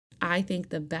I think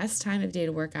the best time of day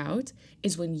to work out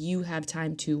is when you have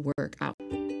time to work out.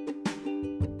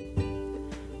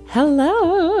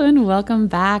 Hello, and welcome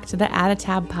back to the Add a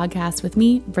Tab podcast with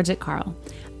me, Bridget Carl.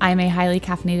 I'm a highly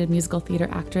caffeinated musical theater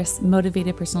actress,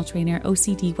 motivated personal trainer,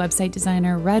 OCD website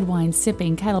designer, red wine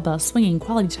sipping, kettlebell swinging,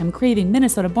 quality time craving,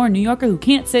 Minnesota-born New Yorker who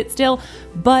can't sit still,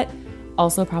 but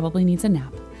also probably needs a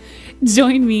nap.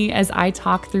 Join me as I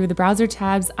talk through the browser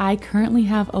tabs I currently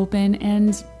have open,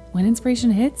 and when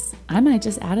inspiration hits, I might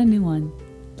just add a new one.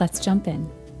 Let's jump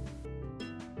in.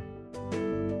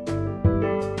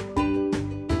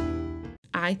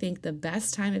 I think the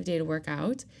best time of day to work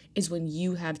out is when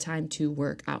you have time to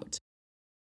work out.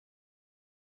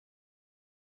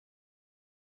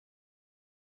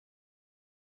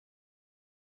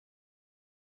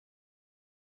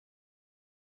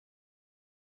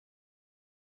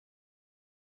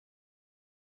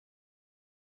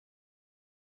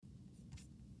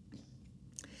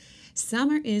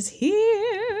 Summer is here.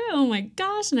 Oh my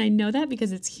gosh. And I know that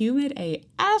because it's humid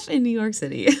AF in New York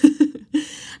City.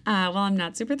 Well, I'm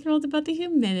not super thrilled about the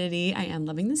humidity. I am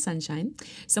loving the sunshine.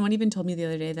 Someone even told me the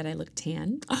other day that I look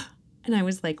tan. And I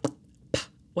was like,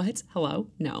 what? Hello?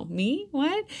 No. Me?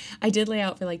 What? I did lay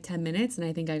out for like 10 minutes and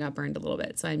I think I got burned a little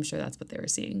bit. So I'm sure that's what they were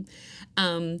seeing.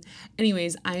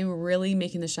 Anyways, I'm really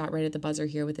making the shot right at the buzzer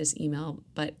here with this email,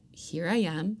 but here I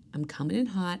am. I'm coming in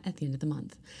hot at the end of the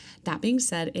month. That being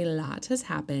said, a lot has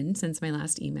happened since my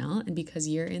last email. And because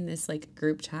you're in this like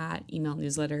group chat, email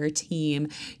newsletter team,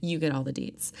 you get all the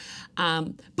deets.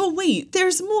 But wait,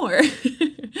 there's more.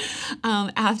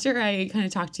 After I kind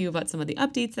of talked to you about some of the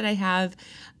updates that I have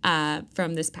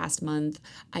from this past month,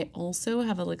 I also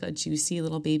have a juicy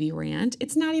little baby rant.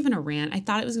 It's not even a rant. I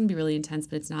thought it was going to be really intense,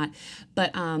 but it's not.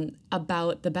 But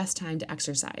about the best time to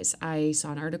exercise. I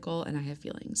saw an article and I have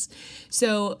feelings.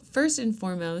 So first and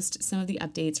foremost, some of the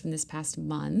updates from this past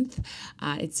month.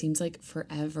 It seems like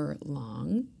forever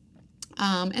long.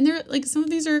 And they're like, some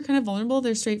of these are kind of vulnerable.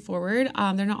 They're straightforward.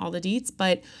 They're not all the deets,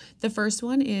 but the first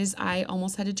one is I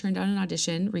almost had to turn down an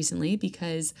audition recently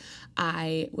because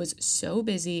I was so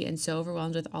busy and so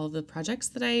overwhelmed with all of the projects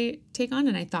that I take on.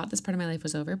 And I thought this part of my life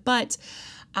was over, but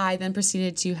I then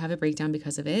proceeded to have a breakdown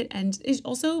because of it. And it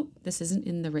also, this isn't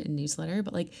in the written newsletter,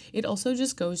 but like, it also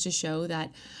just goes to show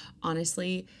that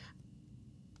honestly,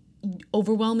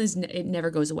 overwhelm it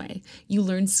never goes away. You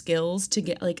learn skills to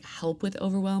get like help with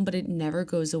overwhelm, but it never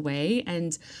goes away.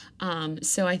 And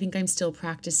so I think I'm still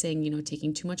practicing,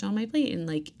 taking too much on my plate and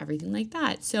like everything like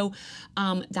that. So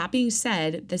that being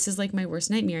said, this is like my worst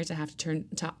nightmare to have to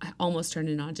almost turn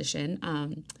an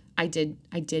audition. I did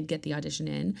get the audition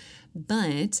in,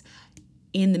 but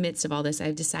in the midst of all this,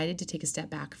 I've decided to take a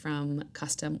step back from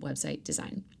custom website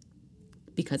design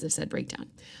because of said breakdown.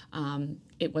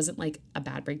 It wasn't like a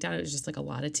bad breakdown. It was just like a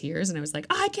lot of tears. And I was like,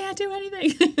 I can't do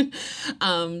anything.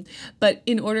 But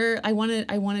I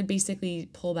want to basically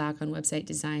pull back on website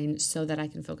design so that I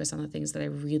can focus on the things that I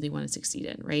really want to succeed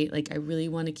in, right? Like I really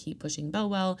want to keep pushing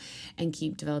Bellwell and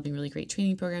keep developing really great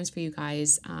training programs for you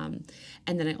guys. And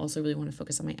then I also really want to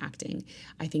focus on my acting.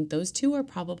 I think those two are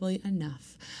probably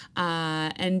enough.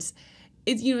 And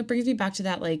it brings me back to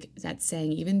that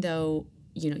saying, even though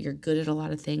you're good at a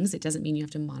lot of things, it doesn't mean you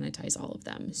have to monetize all of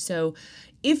them. So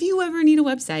if you ever need a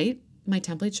website, my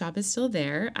template shop is still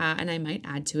there, and I might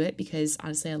add to it because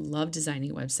honestly, I love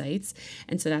designing websites.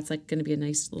 And so that's like going to be a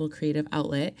nice little creative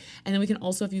outlet. And then we can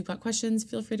also, if you've got questions,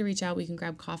 feel free to reach out. We can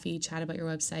grab coffee, chat about your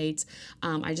website.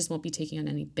 I just won't be taking on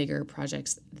any bigger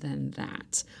projects than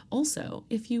that. Also,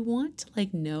 if you want to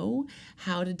know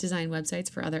how to design websites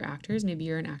for other actors, maybe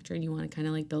you're an actor and you want to kind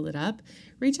of build it up,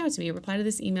 reach out to me, reply to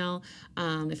this email.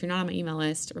 If you're not on my email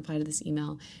list, reply to this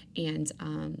email, and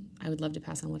I would love to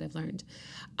pass on what I've learned.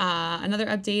 Another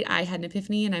update, I had an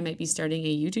epiphany and I might be starting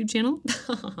a YouTube channel.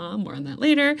 More on that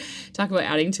later. Talk about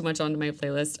adding too much onto my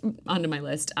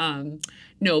list.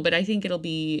 No, but I think it'll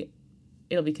be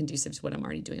conducive to what I'm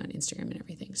already doing on Instagram and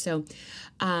everything. So,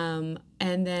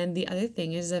 and then the other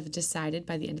thing is I've decided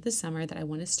by the end of the summer that I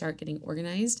want to start getting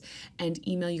organized and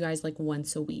email you guys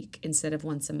once a week instead of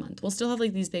once a month. We'll still have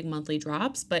these big monthly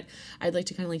drops, but I'd like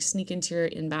to kind of sneak into your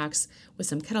inbox with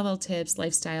some kettlebell tips,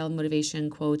 lifestyle, motivation,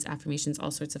 quotes, affirmations,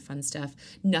 all sorts of fun stuff.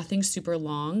 Nothing super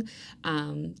long,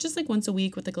 just once a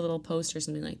week with a little post or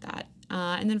something like that.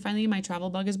 And then finally, my travel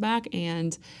bug is back,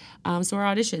 and so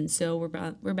our auditions. So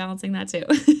we're balancing that too.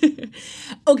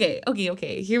 Okay.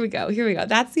 Here we go.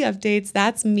 That's the updates.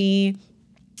 That's me.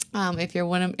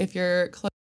 If you're close,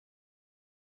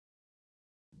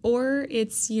 or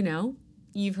it's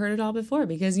you've heard it all before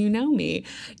because you know me.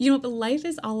 You know, but life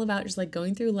is all about just like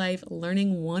going through life,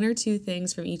 learning one or two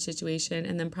things from each situation,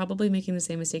 and then probably making the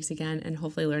same mistakes again and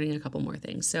hopefully learning a couple more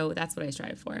things. So that's what I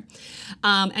strive for.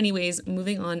 Anyways,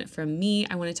 moving on from me,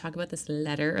 I want to talk about this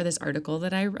letter or this article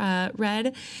that I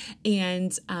read.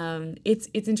 And it's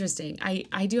interesting.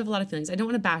 I do have a lot of feelings. I don't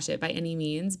want to bash it by any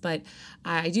means, but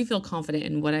I do feel confident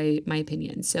in my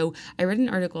opinion. So I read an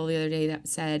article the other day that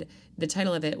said, the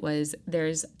title of it was,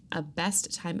 "There's a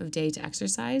best time of day to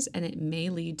exercise and it may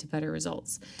lead to better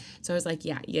results." So I was like,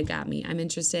 yeah, you got me. I'm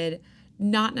interested.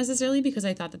 Not necessarily because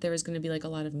I thought that there was going to be like a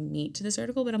lot of meat to this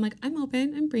article, but I'm like, I'm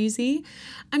open, I'm breezy.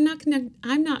 I'm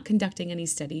not conducting any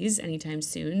studies anytime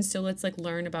soon. So let's like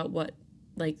learn about what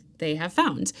like they have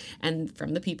found and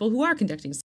from the people who are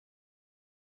conducting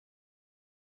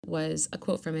was a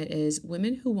quote from it is,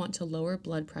 "Women who want to lower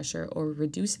blood pressure or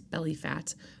reduce belly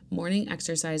fat, morning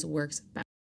exercise works best."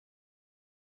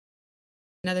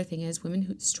 Another thing is, women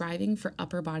who striving for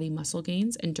upper body muscle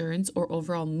gains, endurance, or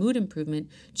overall mood improvement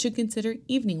should consider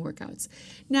evening workouts.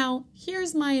 Now,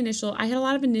 here's my I had a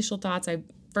lot of initial thoughts.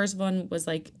 First one was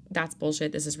like, that's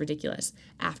bullshit. This is ridiculous.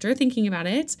 After thinking about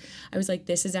it, I was like,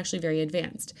 this is actually very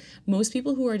advanced. Most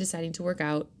people who are deciding to work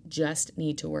out just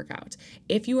need to work out.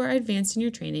 If you are advanced in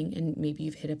your training and maybe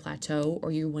you've hit a plateau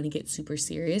or you want to get super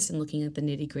serious and looking at the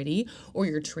nitty gritty or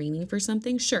you're training for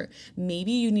something, sure,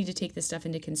 maybe you need to take this stuff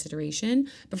into consideration.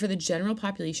 But for the general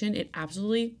population, it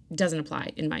absolutely doesn't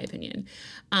apply, in my opinion.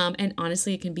 And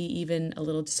honestly, it can be even a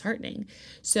little disheartening.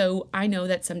 So I know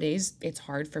that some days it's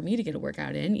hard for me to get a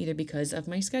workout in, either because of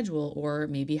my schedule or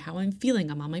maybe how I'm feeling.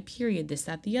 I'm on my period, this,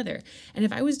 that, the other. And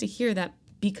if I was to hear that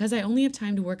because I only have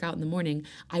time to work out in the morning,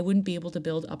 I wouldn't be able to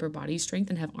build upper body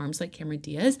strength and have arms like Cameron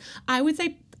Diaz, I would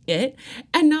say it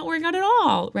and not work out at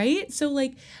all, right? So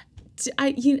like, it's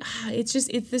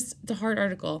the hard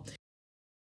article.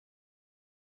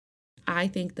 I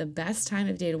think the best time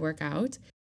of day to work out,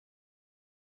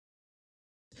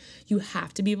 you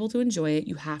have to be able to enjoy it.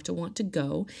 You have to want to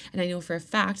go. And I know for a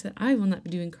fact that I will not be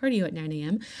doing cardio at 9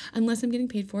 a.m. unless I'm getting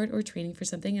paid for it or training for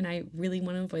something and I really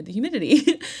want to avoid the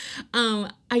humidity.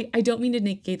 I don't mean to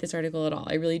negate this article at all.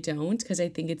 I really don't, because I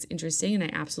think it's interesting and I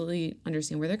absolutely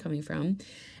understand where they're coming from.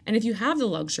 And if you have the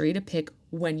luxury to pick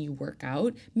when you work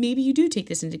out, maybe you do take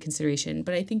this into consideration,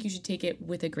 but I think you should take it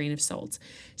with a grain of salt.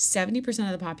 70%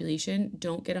 of the population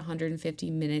don't get 150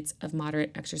 minutes of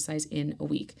moderate exercise in a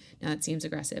week. Now that seems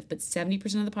aggressive, but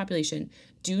 70% of the population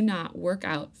do not work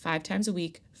out 5 times a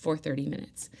week for 30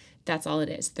 minutes. That's all it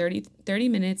is. 30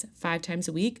 minutes, 5 times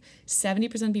a week.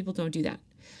 70% of people don't do that.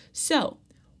 So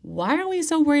why are we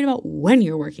so worried about when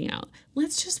you're working out?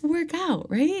 Let's just work out,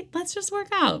 right? Let's just work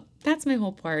out. That's my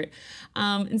whole part.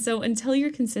 And so until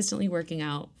you're consistently working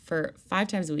out for 5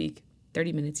 times a week,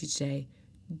 30 minutes each day,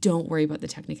 don't worry about the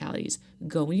technicalities.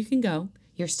 Go when you can go.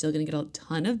 You're still going to get a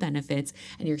ton of benefits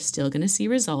and you're still going to see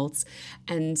results.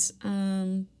 And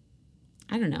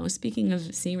I don't know, speaking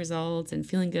of seeing results and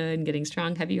feeling good and getting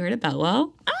strong, have you heard of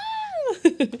Bellwell?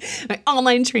 My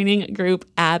online training group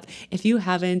app. If you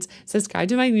haven't, subscribe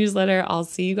to my newsletter. I'll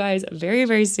see you guys very,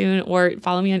 very soon, or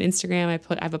follow me on Instagram.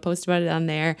 I have a post about it on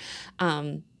there.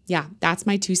 Yeah, that's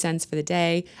my 2 cents for the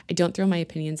day. I don't throw my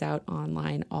opinions out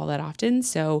online all that often.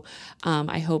 So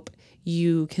I hope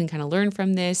you can kind of learn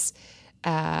from this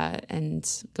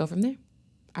and go from there.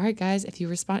 All right, guys, if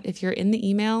you're in the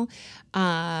email,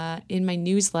 in my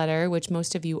newsletter, which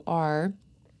most of you are,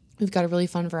 we've got a really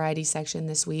fun variety section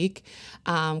this week.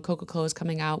 Coca-Cola is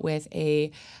coming out with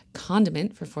a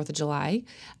condiment for 4th of July.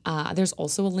 There's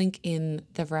also a link in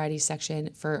the variety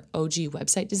section for OG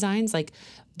website designs. Like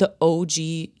the OG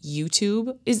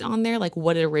YouTube is on there, like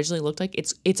what it originally looked like.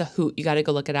 It's a hoot. You got to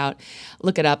go look it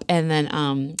up. And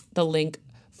then the link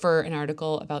for an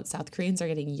article about South Koreans are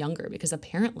getting younger because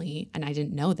apparently, and I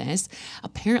didn't know this,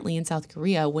 apparently in South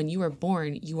Korea, when you are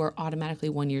born, you are automatically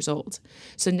 1 year old.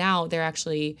 So now they're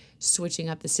actually switching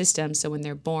up the system. So when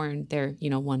they're born, they're,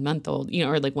 1 month old,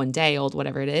 or like 1 day old,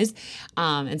 whatever it is.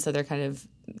 And so they're kind of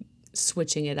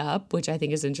switching it up, which I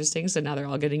think is interesting. So now they're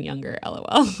all getting younger,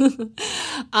 LOL.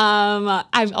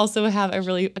 I also have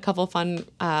a couple fun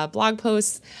blog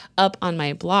posts up on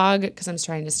my blog because I'm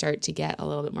trying to start to get a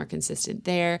little bit more consistent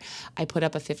there. I put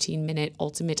up a 15-minute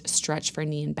ultimate stretch for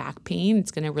knee and back pain.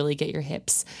 It's going to really get your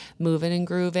hips moving and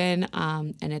grooving.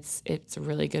 And it's a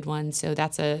really good one. So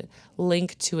that's a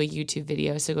link to a YouTube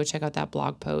video. So go check out that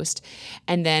blog post.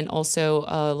 And then also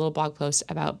a little blog post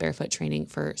about barefoot training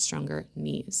for stronger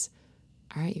knees.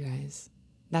 All right, you guys,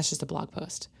 that's just a blog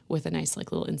post with a nice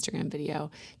little Instagram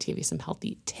video to give you some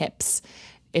healthy tips,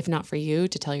 if not for you,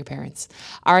 to tell your parents.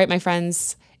 All right, my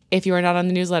friends, If you are not on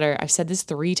the newsletter, I've said this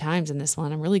 3 times in this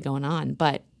one. I'm really going on,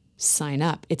 but sign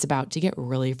up. It's about to get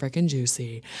really freaking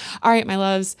juicy. All right, my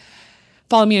loves,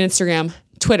 follow me on Instagram,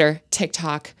 Twitter,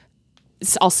 TikTok.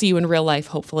 I'll see you in real life,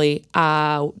 hopefully.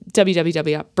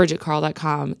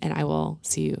 www.bridgetcarl.com, and I will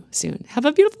see you soon. Have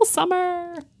a beautiful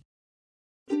summer.